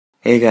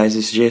Hey guys,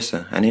 it's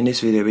Jason, and in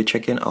this video we're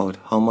checking out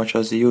how much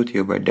does the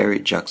YouTuber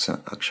Derrick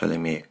Jaxn actually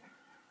make.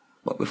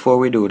 But before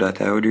we do that,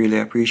 I would really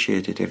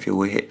appreciate it if you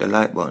would hit the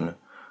like button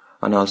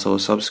and also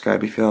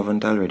subscribe if you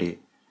haven't already,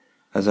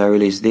 as I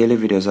release daily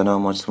videos on how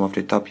much some of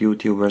the top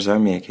YouTubers are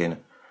making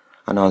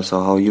and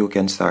also how you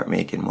can start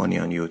making money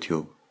on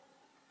YouTube.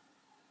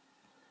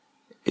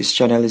 His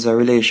channel is a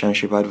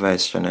relationship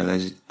advice channel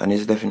and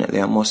is definitely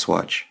a must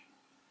watch.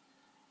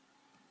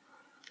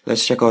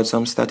 Let's check out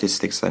some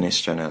statistics on his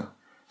channel.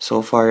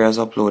 So far he has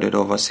uploaded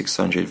over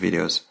 600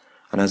 videos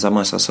and has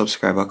amassed a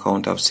subscriber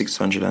count of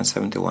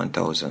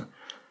 671,000,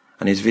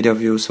 and his video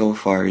views so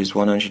far is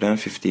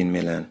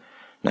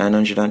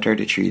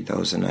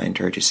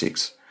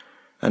 115,933,936,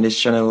 and his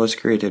channel was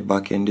created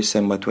back in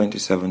December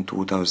 27,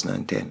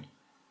 2010.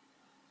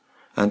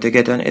 And to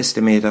get an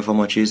estimate of how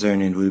much he's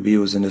earning, we'll be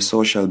using the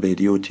social bait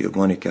YouTube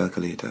money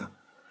calculator.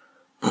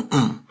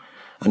 And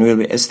we'll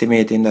be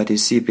estimating that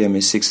his CPM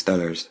is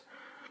 $6.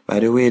 By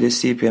the way, the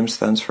CPM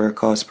stands for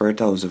cost per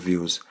 1,000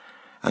 views,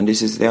 and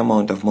this is the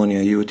amount of money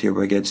a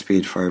YouTuber gets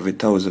paid for every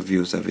 1,000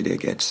 views a video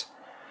gets.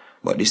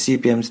 But the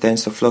CPM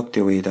tends to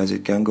fluctuate, as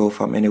it can go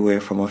from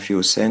anywhere from a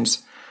few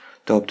cents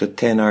to up to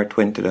 $10 or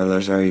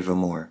 $20 or even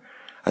more,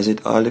 as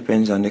it all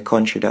depends on the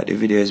country that the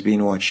video is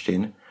being watched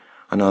in,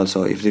 and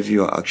also if the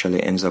viewer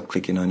actually ends up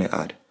clicking on the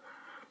ad.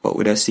 But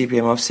with a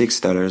CPM of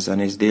 $6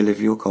 and his daily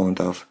view count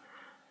of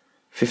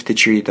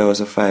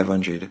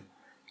 53,500,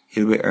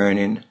 he'll be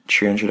earning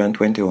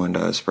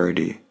 $321 per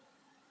day.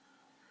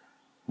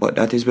 But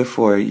that is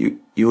before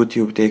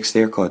YouTube takes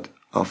their cut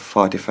of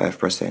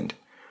 45%,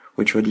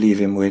 which would leave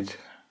him with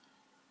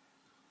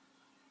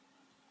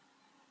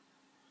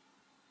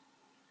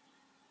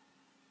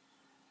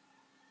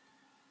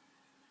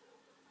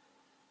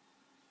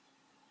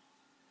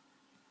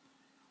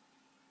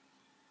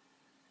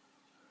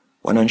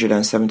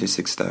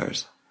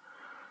 $176.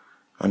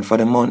 And for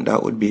the month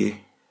that would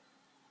be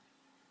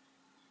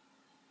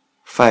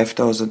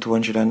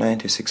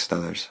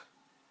 $5,296.